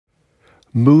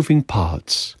Moving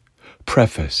Parts.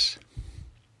 Preface.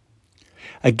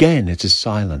 Again it is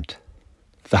silent.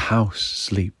 The house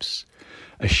sleeps.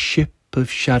 A ship of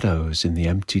shadows in the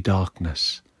empty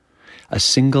darkness. A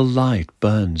single light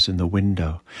burns in the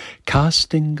window,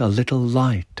 casting a little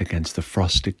light against the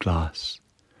frosted glass.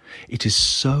 It is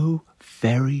so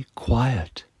very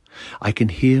quiet. I can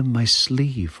hear my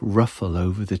sleeve ruffle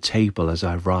over the table as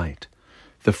I write,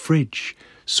 the fridge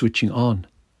switching on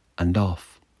and off.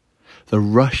 The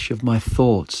rush of my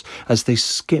thoughts as they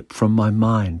skip from my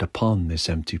mind upon this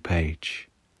empty page.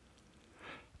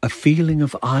 A feeling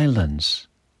of islands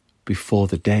before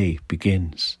the day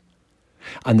begins.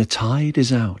 And the tide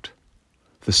is out.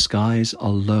 The skies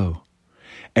are low.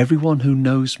 Everyone who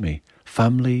knows me,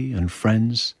 family and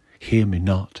friends, hear me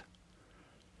not.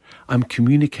 I'm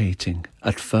communicating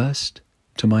at first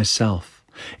to myself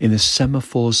in the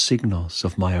semaphore signals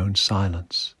of my own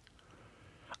silence.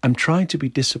 I'm trying to be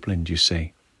disciplined, you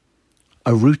see.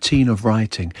 A routine of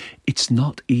writing, it's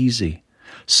not easy.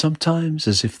 Sometimes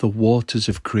as if the waters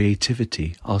of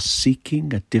creativity are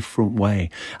seeking a different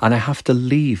way, and I have to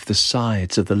leave the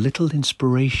sides of the little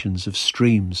inspirations of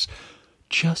streams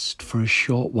just for a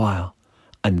short while,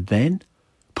 and then,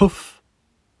 poof,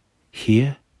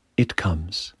 here it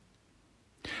comes.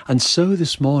 And so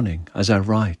this morning, as I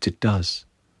write, it does.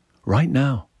 Right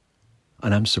now.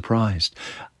 And I'm surprised.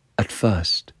 At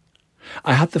first,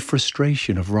 I had the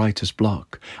frustration of writer's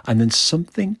block, and then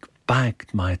something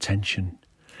bagged my attention.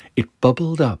 It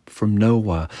bubbled up from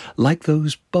nowhere, like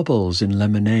those bubbles in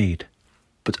lemonade,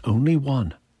 but only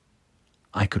one.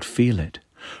 I could feel it.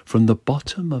 From the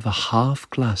bottom of a half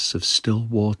glass of still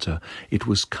water, it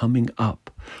was coming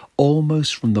up,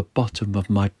 almost from the bottom of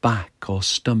my back or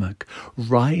stomach,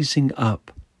 rising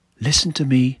up. "Listen to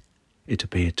me," it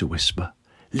appeared to whisper.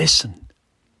 "Listen."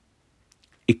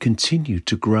 It continued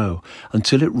to grow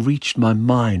until it reached my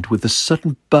mind with a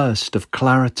sudden burst of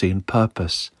clarity and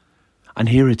purpose. And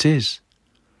here it is.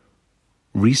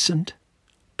 Recent,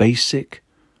 basic,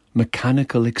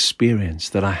 mechanical experience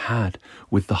that I had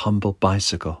with the humble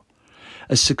bicycle.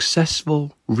 A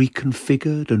successful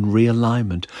reconfigured and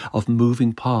realignment of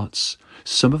moving parts,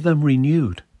 some of them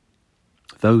renewed,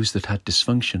 those that had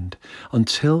dysfunctioned,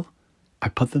 until I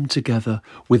put them together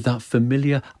with that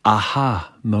familiar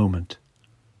aha moment.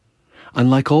 And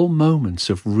like all moments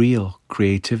of real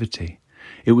creativity,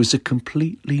 it was a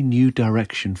completely new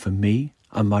direction for me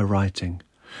and my writing,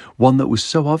 one that was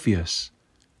so obvious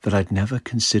that I'd never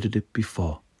considered it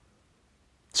before.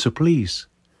 So please,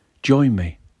 join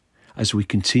me as we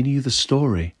continue the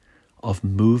story of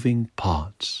Moving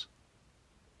Parts.